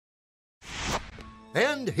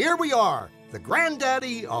And here we are, the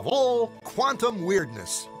granddaddy of all quantum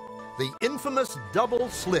weirdness, the infamous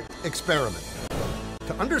double-slit experiment.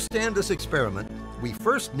 To understand this experiment, we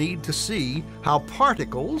first need to see how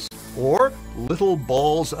particles, or little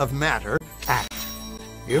balls of matter, act.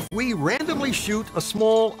 If we randomly shoot a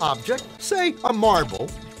small object, say a marble,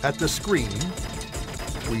 at the screen,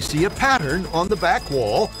 we see a pattern on the back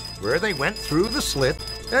wall where they went through the slit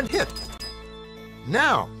and hit.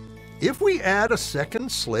 Now, if we add a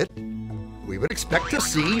second slit, we would expect to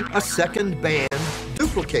see a second band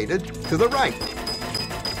duplicated to the right.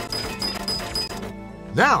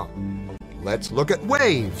 Now, let's look at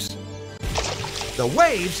waves. The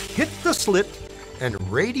waves hit the slit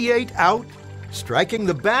and radiate out, striking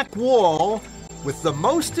the back wall with the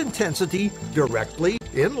most intensity directly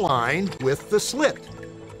in line with the slit.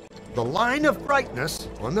 The line of brightness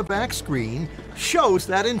on the back screen shows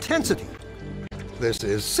that intensity. This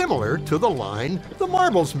is similar to the line the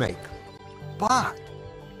marbles make. But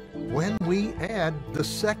when we add the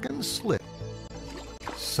second slit,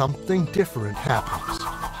 something different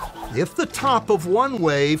happens. If the top of one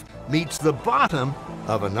wave meets the bottom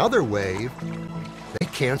of another wave, they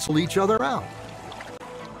cancel each other out.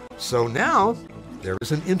 So now there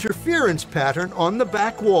is an interference pattern on the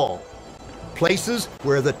back wall. Places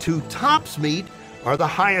where the two tops meet are the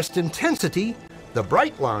highest intensity, the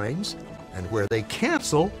bright lines, and where they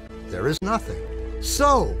cancel, there is nothing.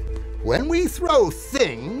 So, when we throw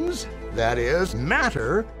things, that is,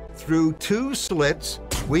 matter, through two slits,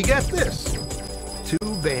 we get this,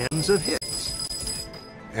 two bands of hits.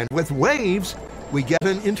 And with waves, we get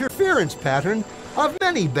an interference pattern of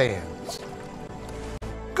many bands.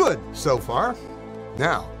 Good so far.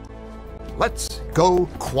 Now, let's go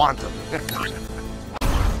quantum.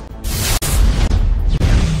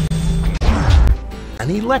 An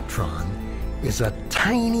electron is a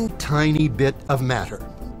tiny, tiny bit of matter,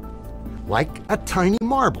 like a tiny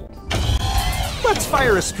marble. Let's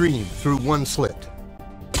fire a stream through one slit.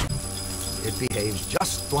 It behaves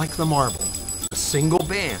just like the marble, a single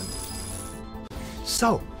band.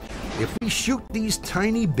 So, if we shoot these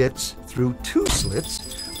tiny bits through two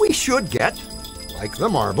slits, we should get, like the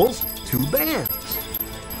marbles, two bands.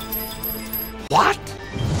 What?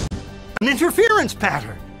 An interference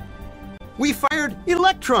pattern! We fired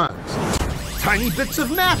electrons, tiny bits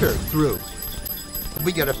of matter, through.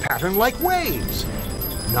 We get a pattern like waves,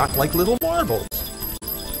 not like little marbles.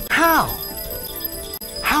 How?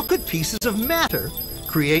 How could pieces of matter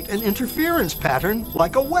create an interference pattern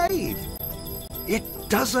like a wave? It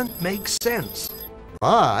doesn't make sense.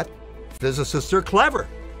 But physicists are clever.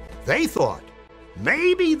 They thought,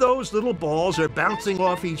 maybe those little balls are bouncing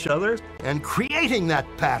off each other and creating that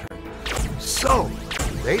pattern. So,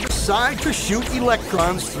 they decide to shoot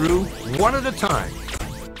electrons through one at a time.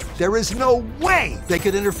 There is no way they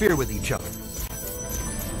could interfere with each other.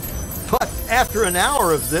 But after an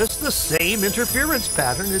hour of this, the same interference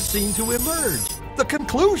pattern is seen to emerge. The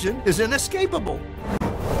conclusion is inescapable.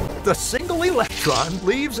 The single electron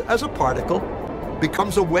leaves as a particle,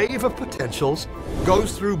 becomes a wave of potentials,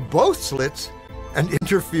 goes through both slits, and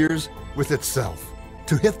interferes with itself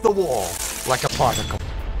to hit the wall like a particle.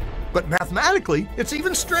 But mathematically, it's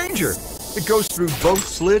even stranger. It goes through both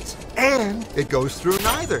slits, and it goes through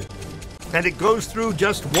neither. And it goes through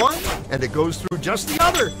just one, and it goes through just the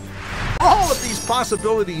other. All of these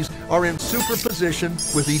possibilities are in superposition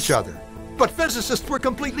with each other. But physicists were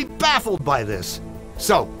completely baffled by this.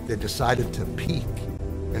 So they decided to peek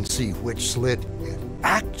and see which slit it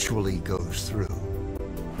actually goes through.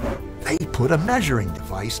 They put a measuring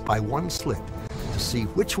device by one slit to see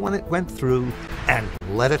which one it went through and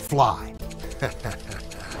let it fly.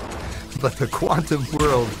 But the quantum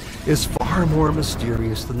world is far more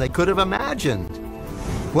mysterious than they could have imagined.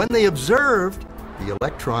 When they observed, the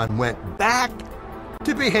electron went back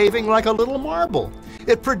to behaving like a little marble.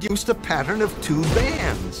 It produced a pattern of two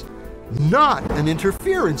bands, not an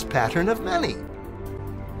interference pattern of many.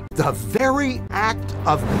 The very act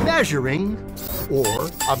of measuring or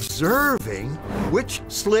observing which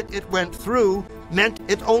slit it went through meant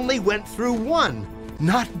it only went through one,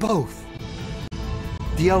 not both.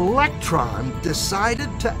 The electron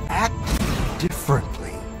decided to act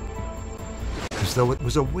differently, as though it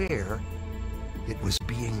was aware it was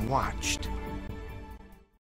being watched.